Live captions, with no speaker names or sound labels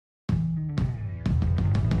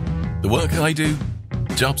The work I do,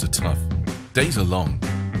 jobs are tough, days are long.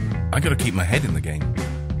 I gotta keep my head in the game.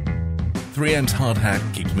 3M's hard hat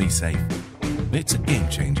keeps me safe. It's a game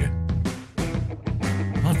changer.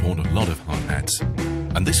 I've worn a lot of hard hats,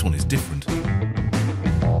 and this one is different.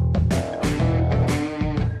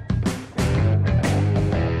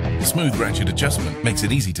 The smooth ratchet adjustment makes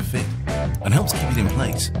it easy to fit and helps keep it in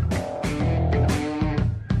place.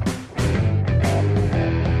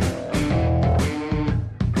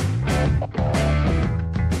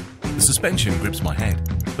 The suspension grips my head,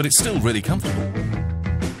 but it's still really comfortable.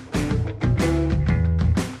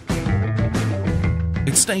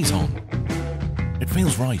 It stays on. It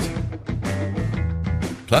feels right.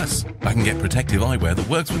 Plus, I can get protective eyewear that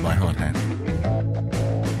works with my hard hat.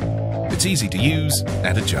 It's easy to use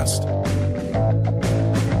and adjust.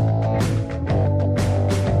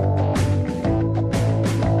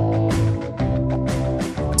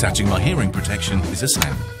 Attaching my hearing protection is a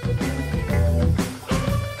snap.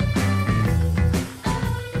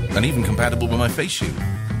 And even compatible with my face shield.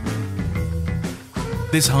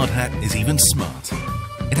 This hard hat is even smart.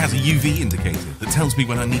 It has a UV indicator that tells me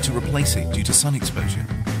when I need to replace it due to sun exposure.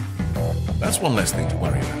 That's one less thing to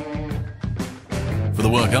worry about. For the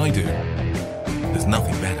work I do, there's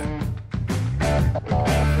nothing better.